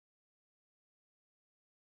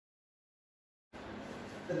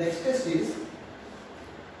The next test is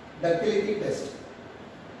ductility test.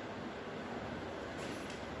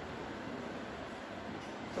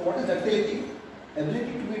 So what is ductility?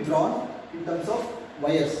 Ability to be drawn in terms of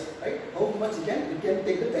wires, right? How much it can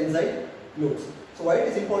take the tensile loads. So why it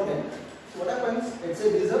is important? So what happens? Let's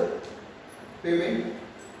say there is a pavement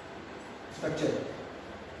structure.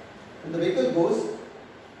 When the vehicle goes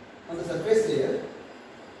on the surface layer,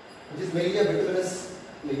 which is mainly a bituminous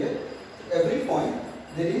layer, every point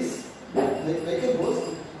there is, the vehicle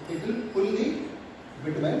goes, it will pull the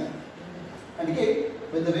bitumen, and again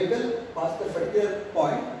when the vehicle passes the particular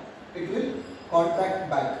point, it will contract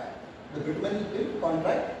back. The bitumen will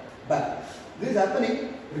contract back. This is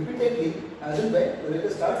happening repeatedly as and when the vehicle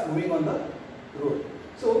starts moving on the road.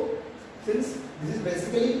 So since this is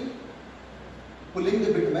basically pulling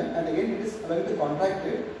the bitumen and again it is allowing to contract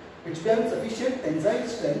it, it should have sufficient tensile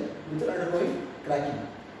strength without undergoing cracking.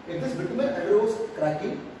 If this bitumen undergoes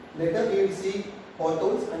cracking, later we will see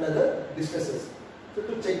potholes and other distresses. So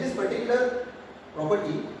to check this particular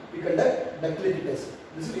property, we conduct ductility test.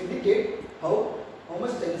 This will indicate how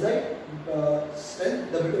much tensile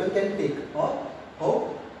strength the bitumen can take, or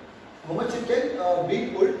how much it can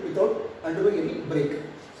be pulled without undergoing any break.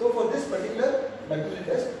 So for this particular ductility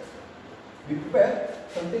test, we prepare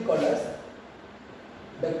something called as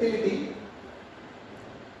ductility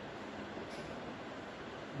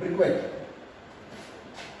briquette.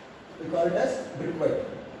 We call it as briquette.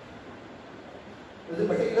 This is a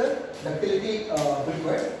particular ductility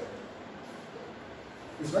briquette.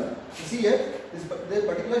 This one, you see here, the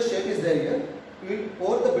particular shape is there here. We will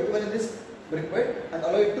pour the bitumen in this briquette and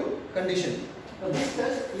allow it to condition. Now this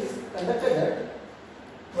test is conducted at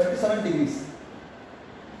 27 degrees.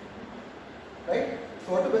 Right?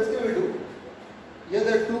 So what basically we will do, here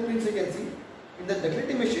there are two pins you can see. In the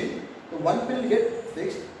ductility machine, the one pin will get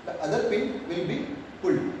fixed, the other pin will be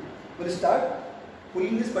pulled. We will start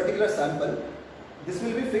pulling this particular sample. This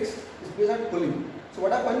will be fixed, this will start pulling. So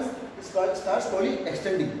what happens? It starts slowly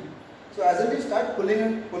extending. So as we start pulling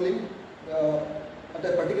and pulling at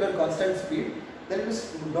a particular constant speed, then it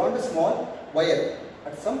is drawn a small wire.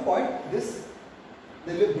 At some point,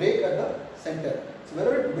 there will break at the center. So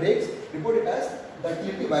wherever it breaks, report it as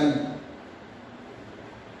ductility value.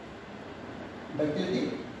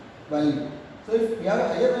 Ductility value. So if we have a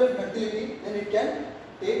higher level of ductility, then it can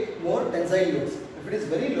take more tensile loads. If it is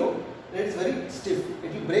very low, then it is very stiff.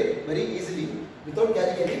 It will break very easily without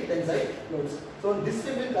carrying any tensile loads. So this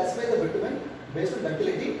way we will classify the bitumen based on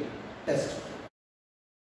ductility test.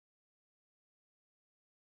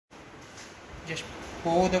 Just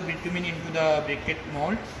pour the bitumen into the briquette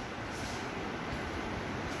mold.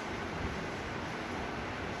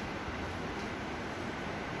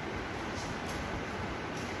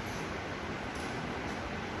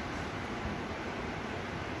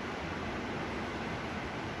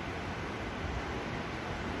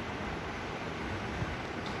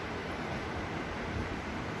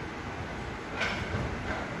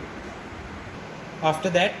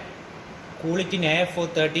 After that, cool it in air for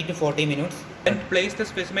 30 to 40 minutes. Then place the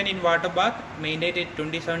specimen in water bath, maintain it at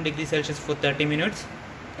 27 degrees Celsius for 30 minutes.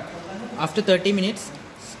 After 30 minutes,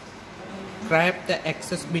 scrape the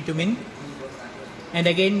excess bitumen and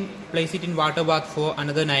again place it in water bath for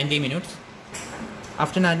another 90 minutes.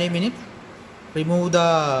 After 90 minutes, remove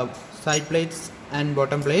the side plates and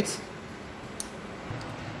bottom plates.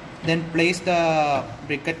 Then place the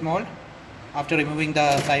briquette mold after removing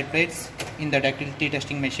the side plates in the ductility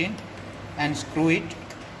testing machine and screw it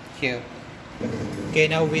here. Okay,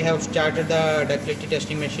 now we have started the ductility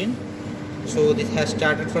testing machine. So this has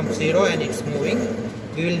started from 0 and it's moving.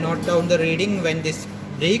 We will note down the reading when this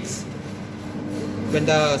breaks. When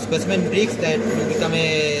the specimen breaks, that will become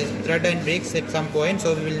a thread and breaks at some point.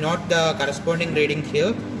 So we will note the corresponding reading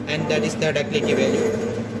here, and that is the ductility value.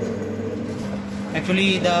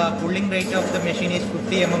 Actually, the pulling rate of the machine is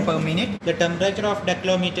 50 mm per minute. The temperature of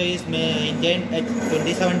ductilometer is maintained at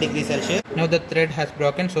 27 degrees Celsius. Now the thread has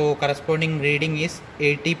broken, so corresponding reading is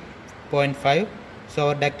 80.5. So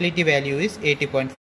our ductility value is 80.5.